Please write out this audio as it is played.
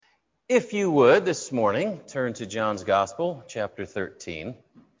If you would, this morning, turn to John's Gospel, chapter 13.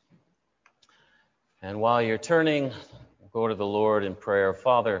 And while you're turning, go to the Lord in prayer.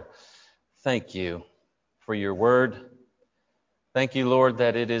 Father, thank you for your word. Thank you, Lord,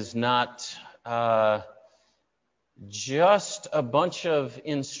 that it is not just a bunch of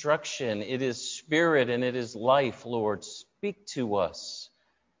instruction. It is spirit and it is life, Lord. Speak to us.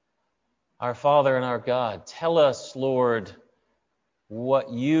 Our Father and our God, tell us, Lord,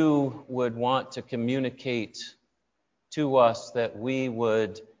 what you would want to communicate to us, that we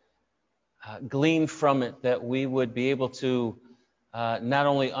would glean from it, that we would be able to not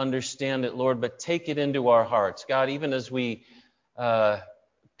only understand it, Lord, but take it into our hearts. God, even as we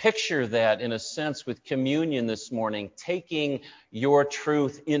picture that in a sense with communion this morning, taking your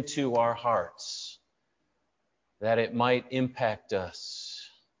truth into our hearts, that it might impact us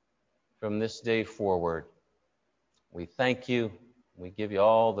from this day forward. We thank you. We give you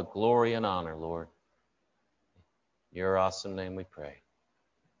all the glory and honor, Lord. In your awesome name we pray.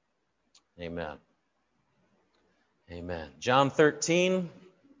 Amen. Amen. John 13.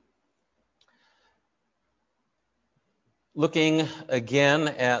 Looking again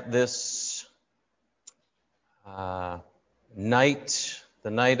at this night,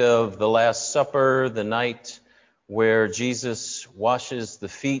 the night of the Last Supper, the night where Jesus washes the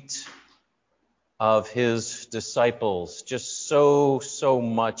feet of his disciples. Just so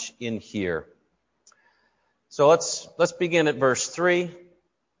much in here. So let's begin at verse 3. It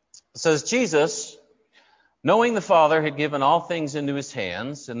says, Jesus, knowing the Father had given all things into his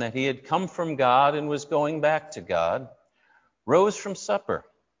hands, and that he had come from God and was going back to God, rose from supper.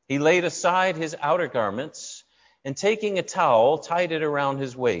 He laid aside his outer garments, and taking a towel, tied it around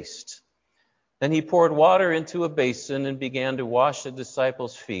his waist. Then he poured water into a basin and began to wash the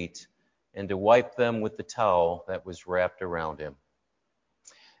disciples' feet and to wipe them with the towel that was wrapped around him.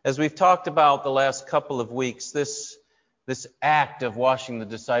 As we've talked about the last couple of weeks, this act of washing the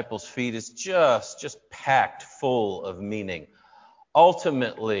disciples' feet is just packed full of meaning,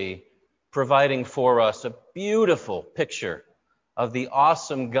 ultimately providing for us a beautiful picture of the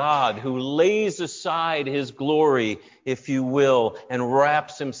awesome God who lays aside his glory, if you will, and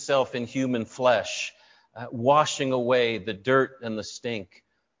wraps himself in human flesh, washing away the dirt and the stink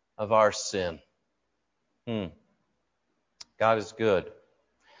of our sin. God is good.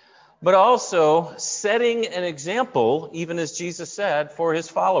 But also setting an example, even as Jesus said, for his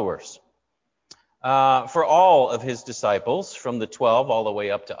followers. For all of his disciples, from the 12 all the way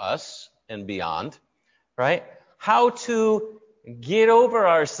up to us and beyond, right? How to get over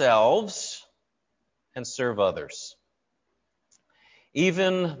ourselves and serve others.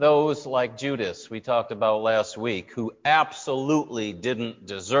 Even those like Judas, we talked about last week, who absolutely didn't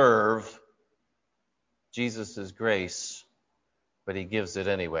deserve Jesus' grace, but he gives it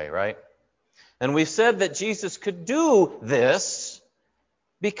anyway, right? And we said that Jesus could do this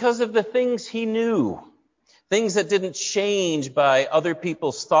because of the things he knew, things that didn't change by other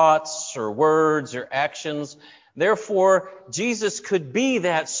people's thoughts or words or actions. Therefore, Jesus could be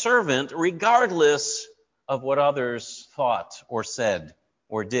that servant regardless of what others thought or said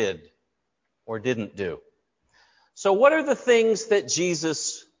or did or didn't do. So what are the things that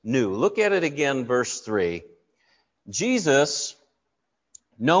Jesus knew? Look at it again, verse 3. Jesus,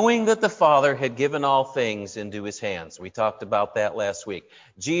 knowing that the Father had given all things into his hands. We talked about that last week.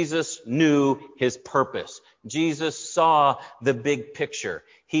 Jesus knew his purpose. Jesus saw the big picture.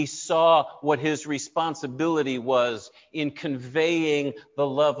 He saw what his responsibility was in conveying the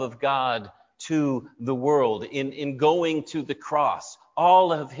love of God to the world, in going to the cross.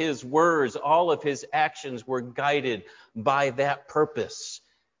 All of his words, all of his actions were guided by that purpose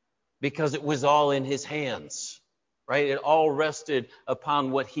because it was all in his hands, right? It all rested upon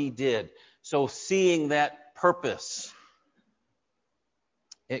what he did. So seeing that purpose,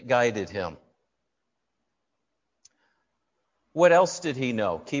 it guided him. What else did he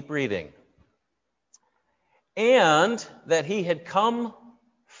know? Keep reading. And that he had come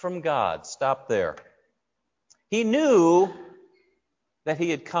from God. Stop there. He knew that he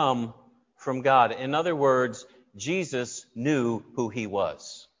had come from God. In other words, Jesus knew who he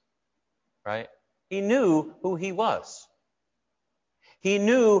was, right? He knew who he was. He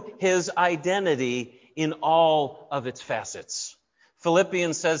knew his identity in all of its facets.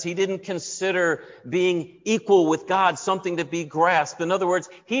 Philippians says he didn't consider being equal with God something to be grasped. In other words,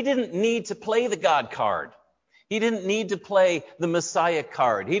 he didn't need to play the God card. He didn't need to play the Messiah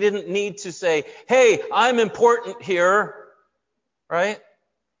card. He didn't need to say, hey, I'm important here, right?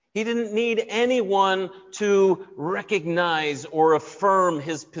 He didn't need anyone to recognize or affirm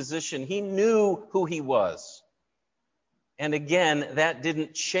his position. He knew who he was. And again, that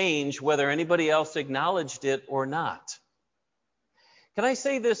didn't change whether anybody else acknowledged it or not. Can I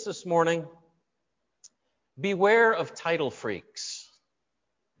say this morning? Beware of title freaks.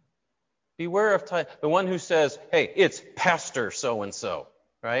 Beware of the one who says, hey, it's Pastor so-and-so,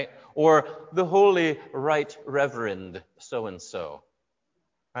 right? Or the Holy Right Reverend so-and-so,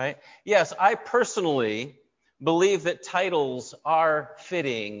 right? Yes, I personally believe that titles are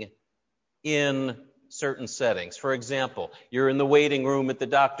fitting in certain settings. For example, you're in the waiting room at the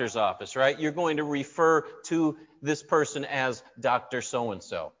doctor's office, right? You're going to refer to this person as Dr.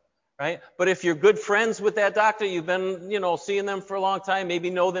 So-and-so, right? But if you're good friends with that doctor, you've been, seeing them for a long time, maybe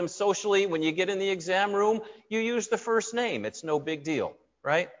know them socially, when you get in the exam room, you use the first name. It's no big deal,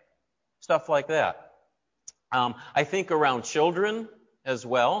 right? Stuff like that. I think around children as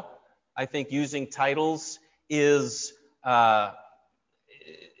well, I think using titles is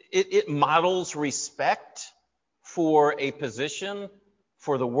it models respect for a position,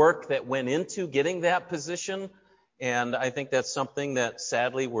 for the work that went into getting that position. And I think that's something that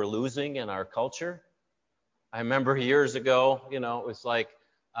sadly we're losing in our culture. I remember years ago, it was like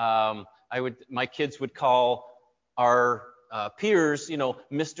my kids would call our peers,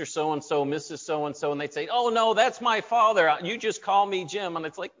 Mr. So-and-so, Mrs. So-and-so, and they'd say, oh, no, that's my father. You just call me Jim. And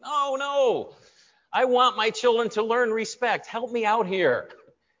it's like, no. I want my children to learn respect. Help me out here.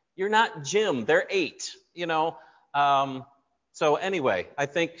 You're not Jim. They're 8, So anyway, I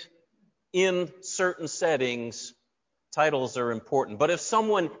think in certain settings, titles are important. But if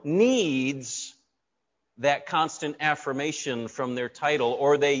someone needs that constant affirmation from their title,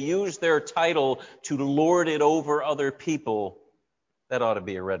 or they use their title to lord it over other people, that ought to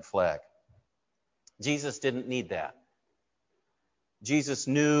be a red flag. Jesus didn't need that. Jesus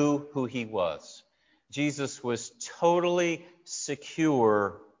knew who he was. Jesus was totally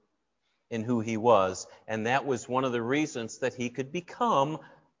secure in who he was, and that was one of the reasons that he could become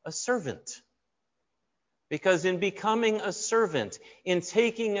a servant. Because in becoming a servant, in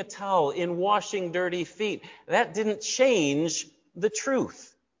taking a towel, in washing dirty feet, that didn't change the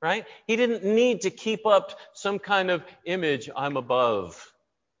truth, right? He didn't need to keep up some kind of image, I'm above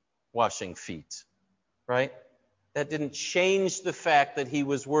washing feet, right? That didn't change the fact that he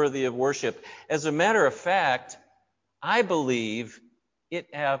was worthy of worship. As a matter of fact, I believe it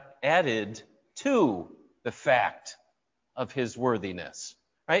added to the fact of his worthiness,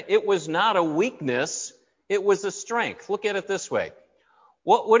 right? It was not a weakness, it was a strength. Look at it this way.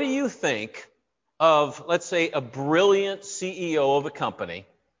 What do you think of, let's say, a brilliant CEO of a company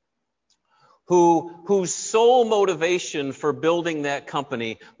whose sole motivation for building that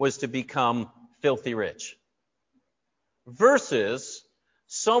company was to become filthy rich, versus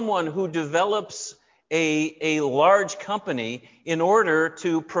someone who develops a large company in order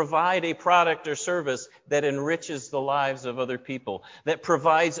to provide a product or service that enriches the lives of other people, that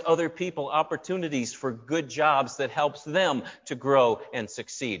provides other people opportunities for good jobs that helps them to grow and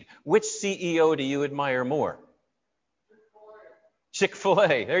succeed? Which CEO do you admire more?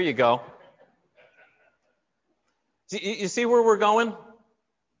 Chick-fil-A. There you go. You see where we're going?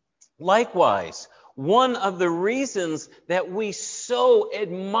 Likewise, one of the reasons that we so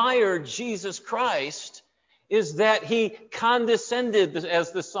admire Jesus Christ is that he condescended,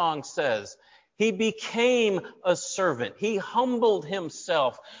 as the song says. He became a servant. He humbled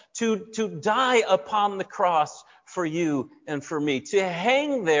himself to die upon the cross for you and for me, to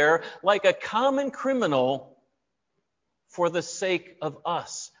hang there like a common criminal for the sake of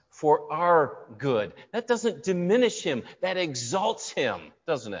us, for our good. That doesn't diminish him. That exalts him,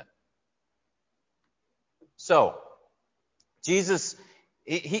 doesn't it? So, Jesus,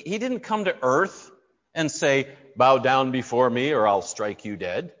 he didn't come to earth and say, bow down before me or I'll strike you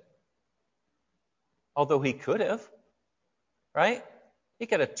dead. Although he could have, right? He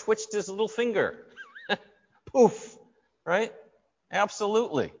could have twitched his little finger. Poof, right?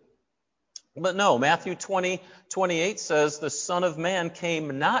 Absolutely. But no, Matthew 20:28 says, the Son of Man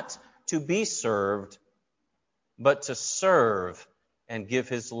came not to be served, but to serve and give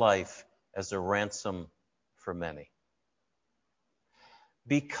his life as a ransom for many.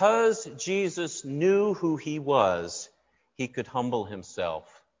 Because Jesus knew who he was, he could humble himself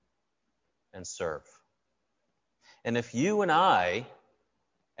and serve. And if you and I,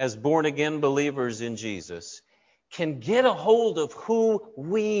 as born-again believers in Jesus, can get a hold of who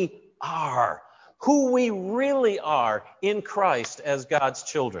we really are in Christ as God's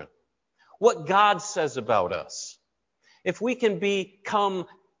children, what God says about us, if we can become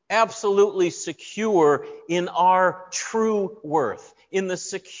absolutely secure in our true worth, in the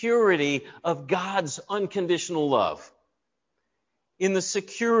security of God's unconditional love, in the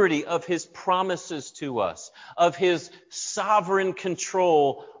security of His promises to us, of His sovereign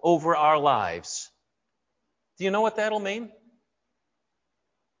control over our lives. Do you know what that'll mean?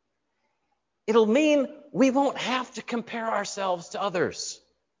 It'll mean we won't have to compare ourselves to others.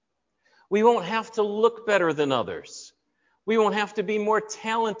 We won't have to look better than others. We won't have to be more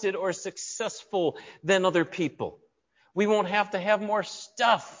talented or successful than other people. We won't have to have more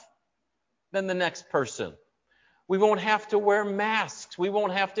stuff than the next person. We won't have to wear masks. We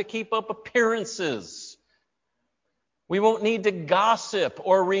won't have to keep up appearances. We won't need to gossip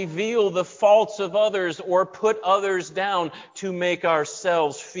or reveal the faults of others or put others down to make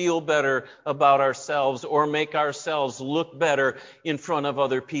ourselves feel better about ourselves or make ourselves look better in front of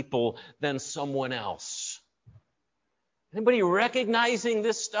other people than someone else. Anybody recognizing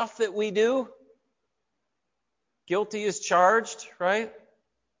this stuff that we do? Guilty as charged, right?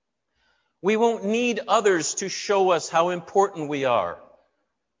 We won't need others to show us how important we are,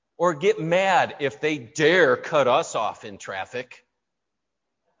 or get mad if they dare cut us off in traffic,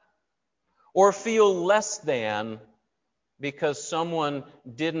 or feel less than because someone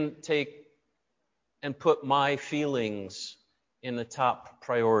didn't take and put my feelings in the top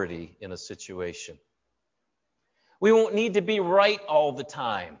priority in a situation. We won't need to be right all the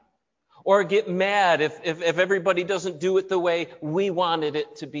time, or get mad if everybody doesn't do it the way we wanted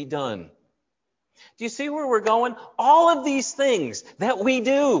it to be done. Do you see where we're going? All of these things that we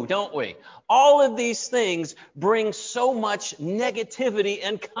do, don't we? All of these things bring so much negativity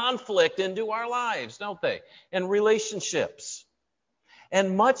and conflict into our lives, don't they? And relationships.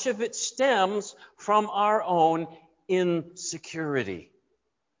 And much of it stems from our own insecurity.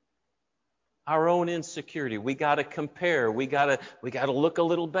 Our own insecurity. We got to compare. We got to look a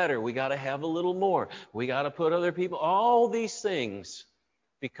little better. We got to have a little more. We got to put other people, all these things,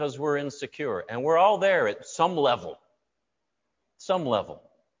 because we're insecure. And we're all there at some level. Some level.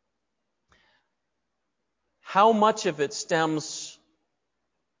 How much of it stems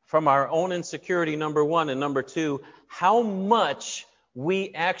from our own insecurity, number one, and number two, how much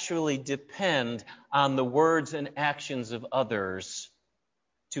we actually depend on the words and actions of others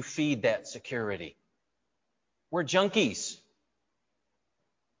to feed that security. We're junkies.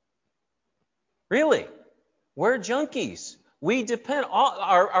 Really, we're junkies. We depend,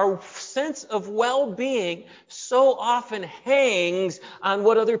 our sense of well-being so often hangs on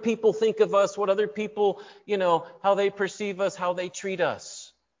what other people think of us, what other people, how they perceive us, how they treat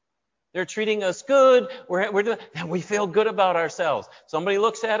us. They're treating us good, we're doing, and we feel good about ourselves. Somebody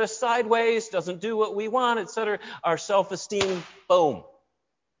looks at us sideways, doesn't do what we want, etc. Our self-esteem, boom,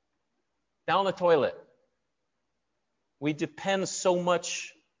 down the toilet. We depend so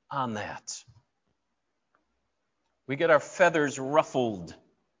much on that. We get our feathers ruffled.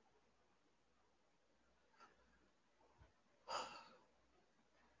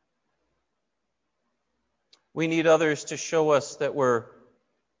 We need others to show us that we're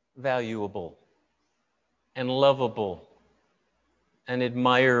valuable and lovable and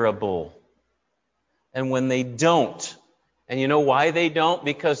admirable. And when they don't, and you know why they don't?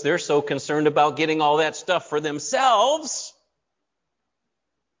 Because they're so concerned about getting all that stuff for themselves,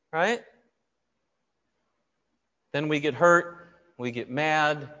 right? Then we get hurt, we get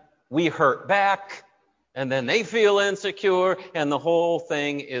mad, we hurt back, and then they feel insecure, and the whole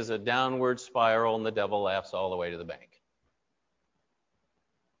thing is a downward spiral, and the devil laughs all the way to the bank.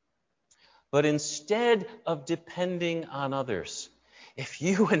 But instead of depending on others, if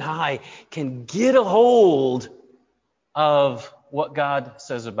you and I can get a hold of what God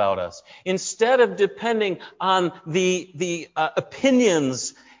says about us, instead of depending on the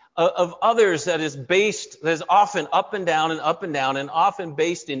opinions of others that is often up and down and up and down and often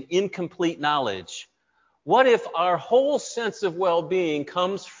based in incomplete knowledge. What if our whole sense of well-being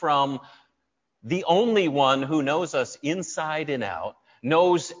comes from the only one who knows us inside and out,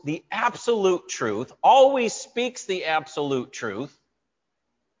 knows the absolute truth, always speaks the absolute truth,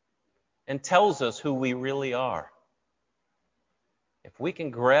 and tells us who we really are? If we can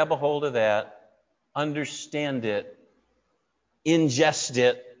grab a hold of that, understand it, ingest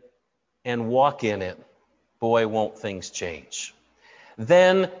it, and walk in it, boy, won't things change.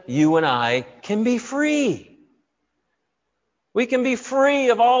 Then you and I can be free. We can be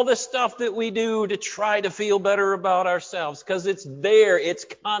free of all the stuff that we do to try to feel better about ourselves, because it's there, it's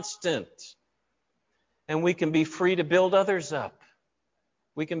constant. And we can be free to build others up.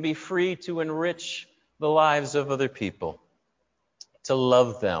 We can be free to enrich the lives of other people, to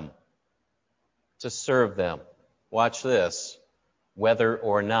love them, to serve them. Watch this. Whether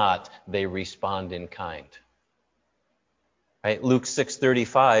or not they respond in kind. Right? Luke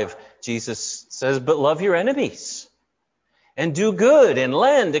 6:35, Jesus says, "But love your enemies And do good and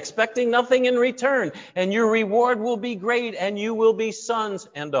lend, expecting nothing in return. And your reward will be great, and you will be sons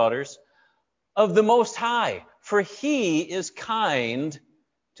and daughters of the Most High. For He is kind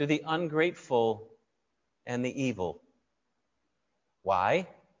to the ungrateful and the evil. Why?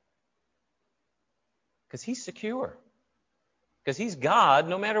 Because He's secure. Because He's God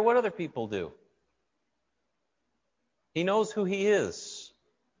no matter what other people do. He knows who He is.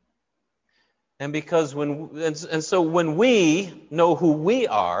 And so when we know who we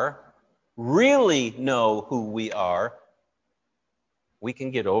are, really know who we are, we can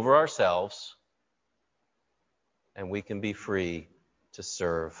get over ourselves and we can be free to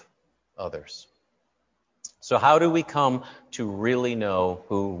serve others. So how do we come to really know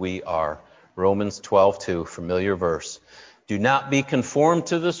who we are? Romans 12:2, familiar verse. Do not be conformed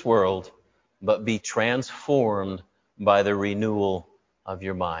to this world, but be transformed by the renewal of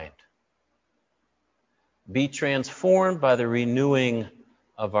your mind. Be transformed by the renewing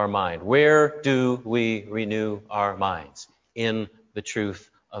of our mind. Where do we renew our minds? In the truth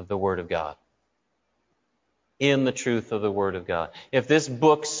of the Word of God. In the truth of the Word of God. If this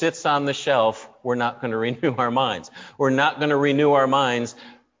book sits on the shelf, we're not going to renew our minds. We're not going to renew our minds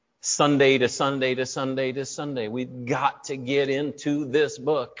Sunday to Sunday to Sunday to Sunday. We've got to get into this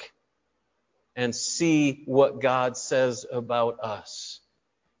book and see what God says about us.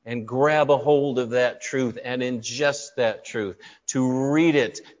 And grab a hold of that truth and ingest that truth, to read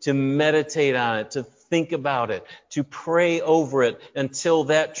it, to meditate on it, to think about it, to pray over it until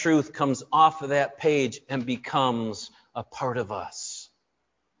that truth comes off of that page and becomes a part of us.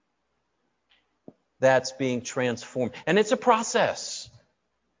 That's being transformed. And it's a process.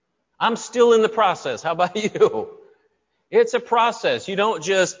 I'm still in the process. How about you? It's a process. You don't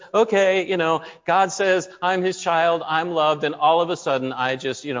just, okay, God says I'm His child, I'm loved, and all of a sudden I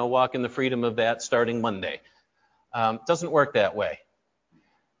just, walk in the freedom of that starting Monday. Doesn't work that way.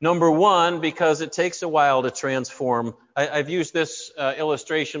 Number one, because it takes a while to transform. I've used this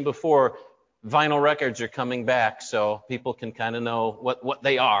illustration before. Vinyl records are coming back, so people can kind of know what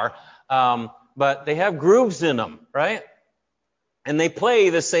they are. But they have grooves in them, right? And they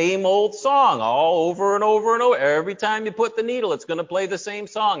play the same old song all over and over and over. Every time you put the needle, it's going to play the same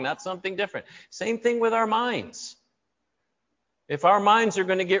song, not something different. Same thing with our minds. If our minds are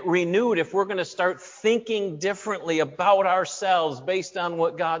going to get renewed, if we're going to start thinking differently about ourselves based on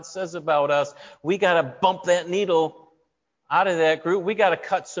what God says about us, we got to bump that needle out of that groove. We got to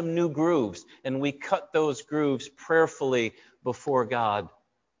cut some new grooves. And we cut those grooves prayerfully before God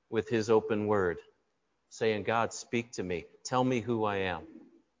with His open word, saying, God, speak to me. Tell me who I am.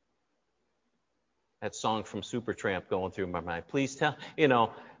 That song from Supertramp going through my mind. Please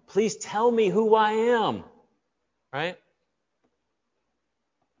tell me who I am. Right?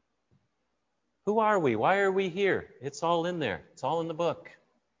 Who are we? Why are we here? It's all in there. It's all in the book.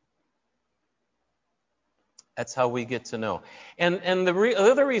 That's how we get to know. And the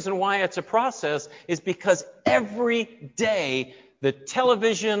other reason why it's a process is because every day the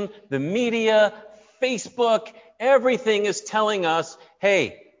television, the media, Facebook, everything is telling us,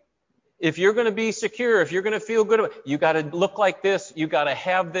 hey, if you're going to be secure, if you're going to feel good, you got to look like this, you got to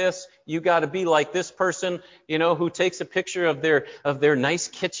have this, you got to be like this person, who takes a picture of their nice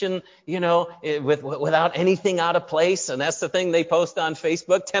kitchen, without anything out of place, and that's the thing they post on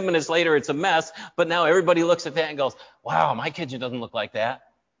Facebook. 10 minutes later, it's a mess, but now everybody looks at that and goes, wow, my kitchen doesn't look like that.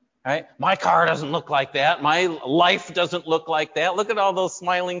 Right? My car doesn't look like that. My life doesn't look like that. Look at all those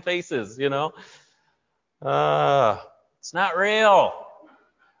smiling faces, It's not real.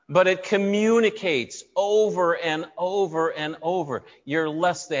 But it communicates over and over and over. You're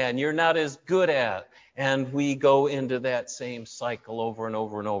less than. You're not as good at. And we go into that same cycle over and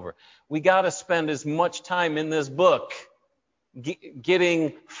over and over. We got to spend as much time in this book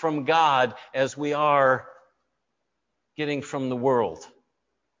getting from God as we are getting from the world.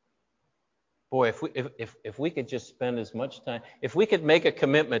 Boy, if we could just spend as much time, if we could make a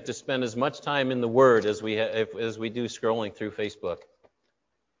commitment to spend as much time in the Word as we do scrolling through Facebook.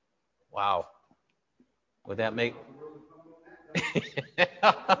 Wow. Would that make...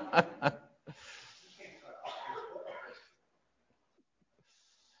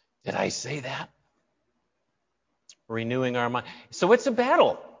 Did I say that? Renewing our mind. So it's a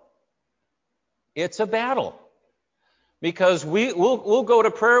battle. It's a battle. Because we'll go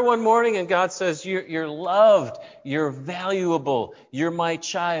to prayer one morning and God says, you're loved, you're valuable, you're my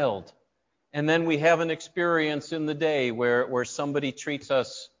child. And then we have an experience in the day where somebody treats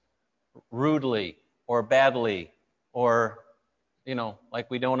us rudely or badly or, like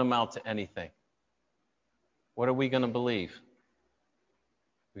we don't amount to anything. What are we going to believe?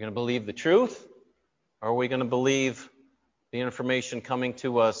 Are we going to believe the truth? Or are we going to believe the information coming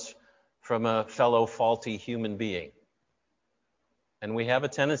to us from a fellow faulty human being. And we have a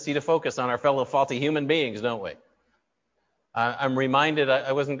tendency to focus on our fellow faulty human beings, don't we? I'm reminded,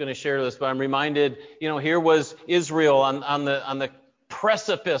 I wasn't going to share this, but I'm reminded, here was Israel on the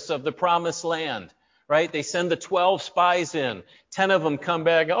precipice of the promised land, right? They send the 12 spies in. 10 of them come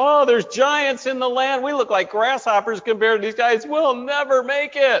back. Oh, there's giants in the land. We look like grasshoppers compared to these guys. We'll never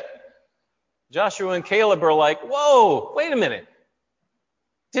make it. Joshua and Caleb are like, whoa, wait a minute.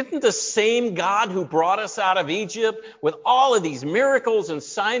 Didn't the same God who brought us out of Egypt with all of these miracles and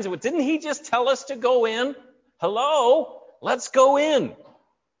signs, didn't he just tell us to go in? Hello, let's go in,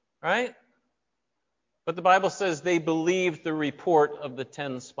 right? But the Bible says they believed the report of the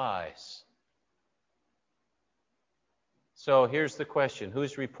 10 spies. So here's the question.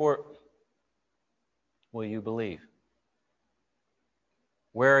 Whose report will you believe?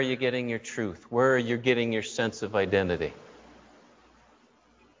 Where are you getting your truth? Where are you getting your sense of identity?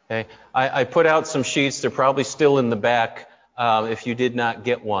 Okay. I put out some sheets. They're probably still in the back if you did not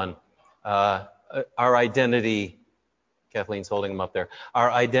get one. Our identity, Kathleen's holding them up there.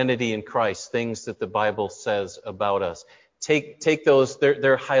 Our identity in Christ, things that the Bible says about us. Take those,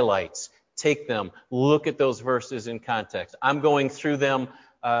 they're highlights. Take them. Look at those verses in context. I'm going through them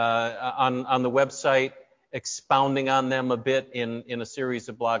on the website, expounding on them a bit in a series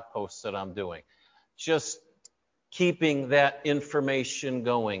of blog posts that I'm doing. Just keeping that information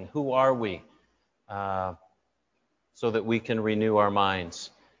going. Who are we? So that we can renew our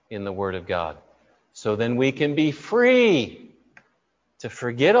minds in the Word of God. So then we can be free to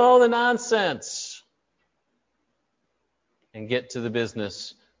forget all the nonsense and get to the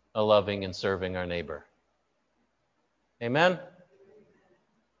business of loving and serving our neighbor. Amen?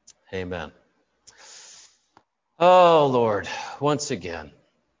 Amen. Oh, Lord, once again,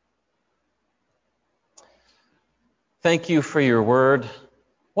 thank you for your word.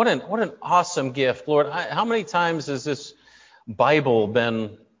 What an awesome gift, Lord. How many times has this Bible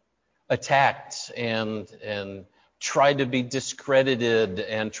been attacked and tried to be discredited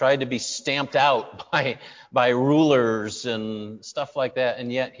and tried to be stamped out by rulers and stuff like that?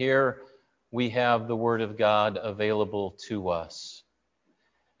 And yet here we have the Word of God available to us.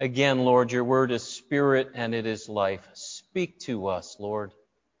 Again, Lord, your Word is spirit and it is life. Speak to us, Lord.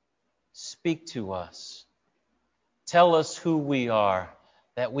 Speak to us. Tell us who we are,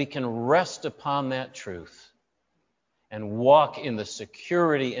 that we can rest upon that truth and walk in the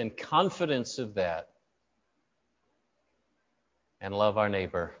security and confidence of that and love our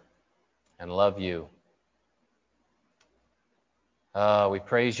neighbor and love you. We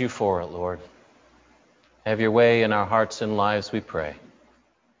praise you for it, Lord. Have your way in our hearts and lives, we pray.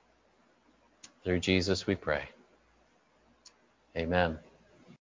 Through Jesus we pray. Amen.